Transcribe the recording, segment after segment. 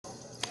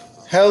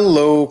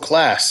Hello,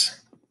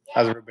 class.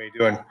 How's everybody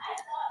doing?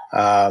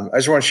 I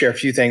just want to share a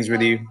few things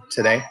with you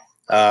today.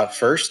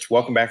 First,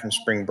 welcome back from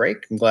spring break.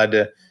 I'm glad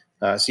to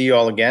see you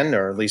all again,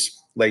 or at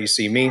least let you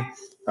see me.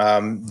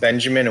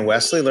 Benjamin and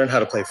Wesley learned how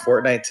to play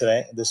Fortnite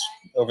today,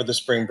 over the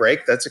spring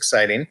break. That's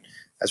exciting.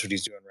 That's what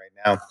he's doing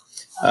right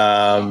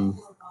now.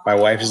 My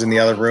wife is in the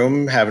other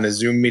room having a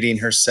Zoom meeting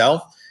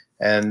herself,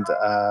 and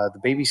the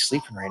baby's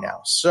sleeping right now.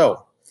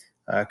 So,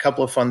 a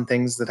couple of fun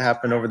things that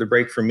happened over the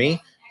break for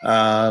me.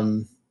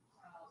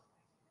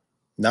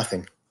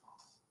 Nothing.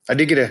 I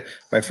did get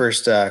my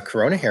first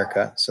Corona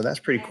haircut, so that's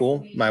pretty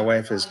cool. My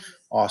wife is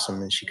awesome,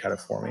 and she cut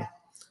it for me.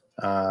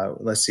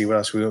 Let's see what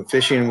else. We went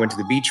fishing, went to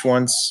the beach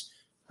once,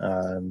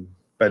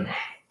 but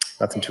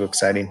nothing too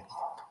exciting.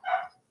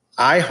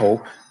 I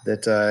hope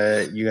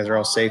that you guys are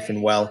all safe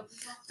and well.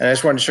 And I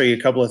just wanted to show you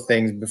a couple of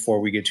things before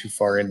we get too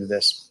far into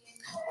this.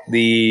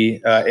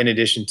 In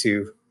addition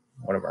to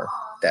one of our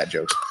dad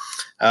jokes,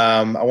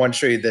 I want to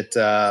show you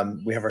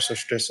that we have our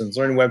social distance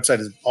learning website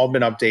has all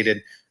been updated.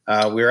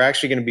 We're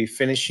actually going to be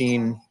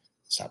finishing.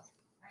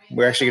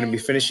 We're actually going to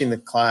be finishing the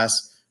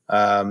class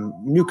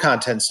new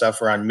content stuff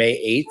around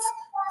May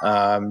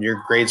 8th.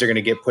 Your grades are going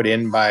to get put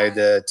in by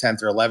the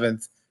 10th or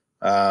 11th.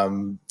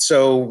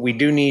 So we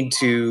do need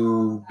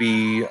to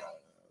be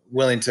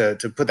willing to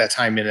put that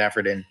time and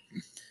effort in.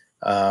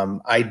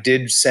 I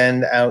did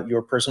send out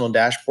your personal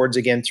dashboards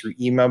again through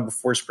email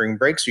before spring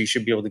break, so you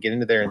should be able to get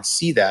into there and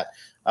see that.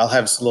 I'll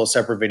have a little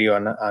separate video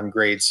on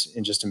grades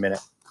in just a minute.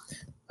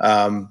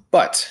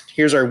 But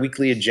here's our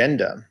weekly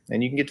agenda,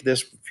 and you can get to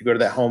this if you go to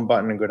that home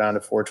button and go down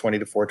to 420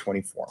 to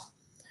 424.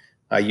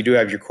 You do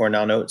have your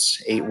Cornell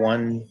notes,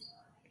 8-1.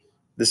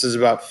 This is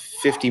about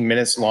 50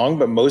 minutes long,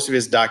 but most of it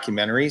is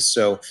documentary,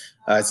 so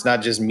it's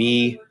not just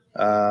me.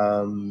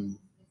 It's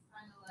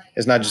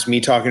not just me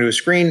talking to a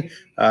screen.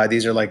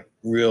 These are like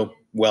real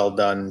well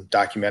done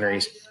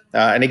documentaries.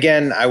 And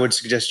again, I would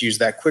suggest use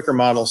that quicker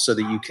model so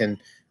that you can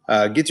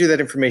get through that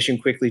information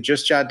quickly.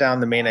 Just jot down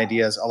the main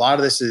ideas. A lot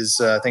of this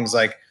is things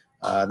like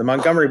the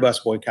Montgomery bus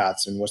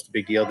boycotts and what's the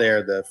big deal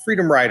there. The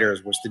Freedom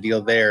Riders, what's the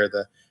deal there.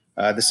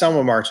 The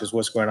Selma marches,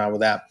 what's going on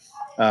with that.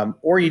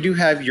 Or you do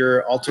have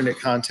your alternate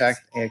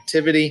contact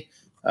activity.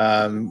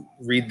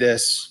 Read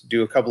this,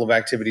 do a couple of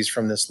activities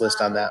from this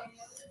list on that.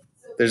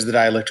 There's the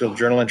dialectical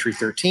journal entry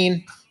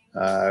 13,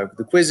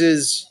 the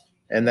quizzes,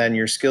 and then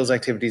your skills,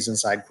 activities, and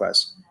side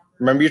quests.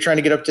 Remember, you're trying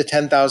to get up to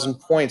 10,000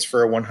 points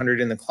for a 100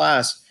 in the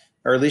class,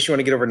 or at least you want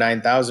to get over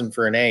 9,000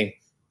 for an A.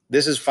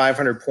 This is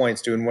 500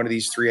 points doing one of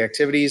these three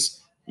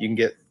activities. You can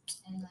get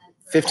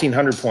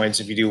 1,500 points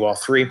if you do all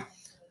three.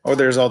 Or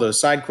there's all those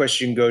side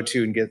quests you can go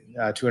to and get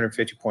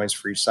 250 points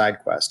for each side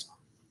quest.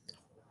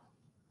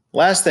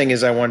 Last thing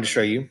is I wanted to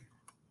show you,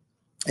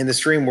 in the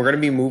stream, we're going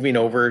to be moving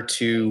over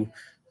to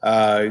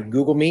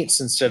Google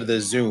Meets instead of the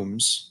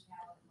Zooms.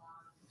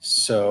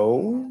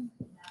 So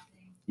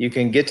you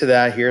can get to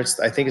that here.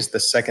 I think it's the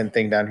second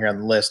thing down here on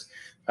the list.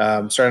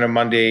 Starting on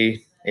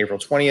Monday, April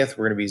 20th,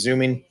 we're going to be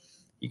Zooming.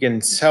 You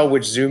can tell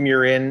which Zoom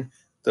you're in.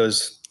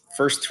 Those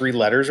first three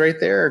letters right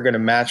there are going to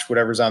match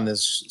whatever's on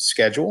this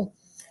schedule.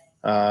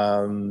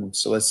 So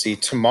let's see.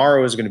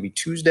 Tomorrow is going to be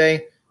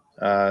Tuesday.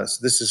 So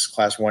this is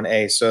class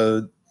 1A.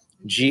 So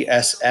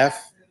GSF,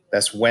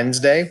 that's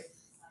Wednesday.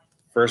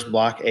 First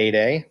block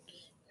 8A.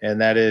 And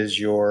that is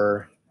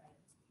your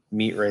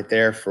meet right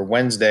there for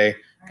Wednesday.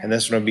 And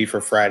this one will be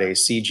for Friday,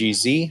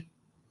 CGZ.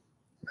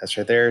 That's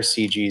right there,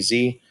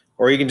 CGZ.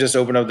 Or you can just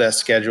open up that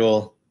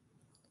schedule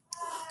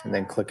and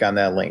then click on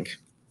that link.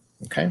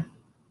 Okay.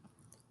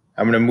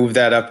 I'm going to move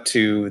that up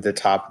to the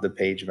top of the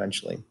page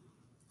eventually.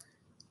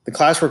 The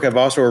classwork I've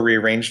also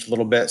rearranged a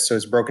little bit, so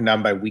it's broken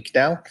down by week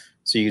now.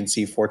 So you can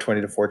see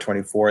 420 to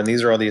 424. And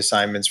these are all the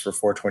assignments for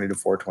 420 to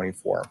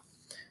 424.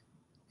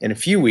 In a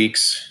few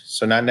weeks,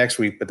 so not next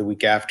week, but the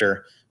week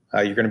after,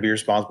 you're going to be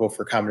responsible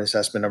for Common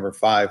Assessment number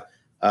 5.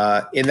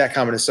 In that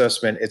Common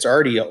Assessment, it's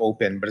already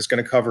open, but it's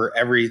going to cover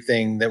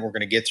everything that we're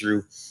going to get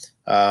through,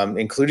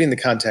 including the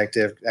contact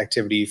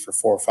activity for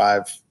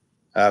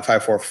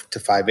 4.4 to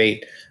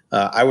 5.8.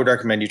 I would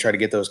recommend you try to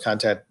get those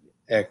contact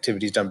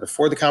activities done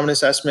before the Common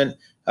Assessment,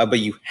 but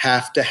you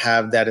have to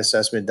have that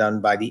assessment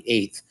done by the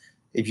 8th.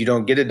 If you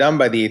don't get it done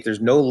by the 8th, there's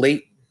no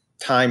late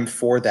time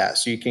for that.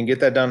 So you can get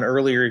that done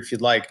earlier if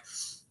you'd like.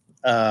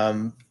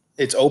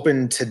 It's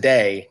open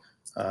today,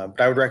 but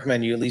I would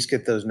recommend you at least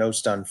get those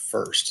notes done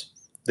first.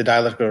 The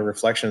dialectical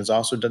reflection is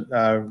also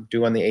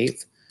due on the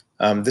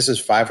 8th. This is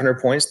 500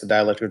 points, the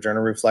dialectical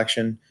journal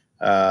reflection.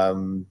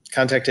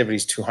 Contact activity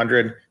is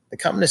 200. The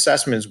common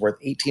assessment is worth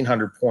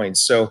 1,800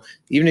 points. So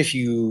even if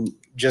you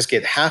just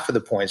get half of the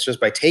points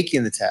just by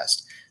taking the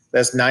test,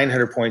 that's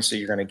 900 points that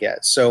you're going to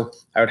get. So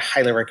I would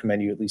highly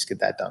recommend you at least get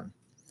that done.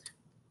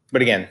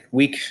 But again,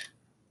 we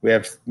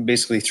have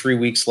basically 3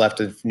 weeks left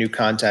of new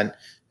content,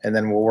 and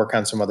then we'll work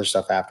on some other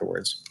stuff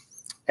afterwards.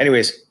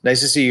 Anyways,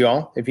 nice to see you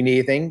all. If you need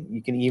anything,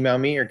 you can email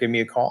me or give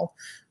me a call.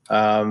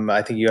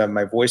 I think you have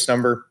my voice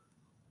number,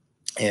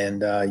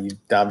 and you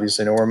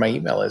obviously know where my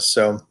email is.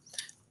 So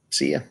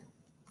see ya.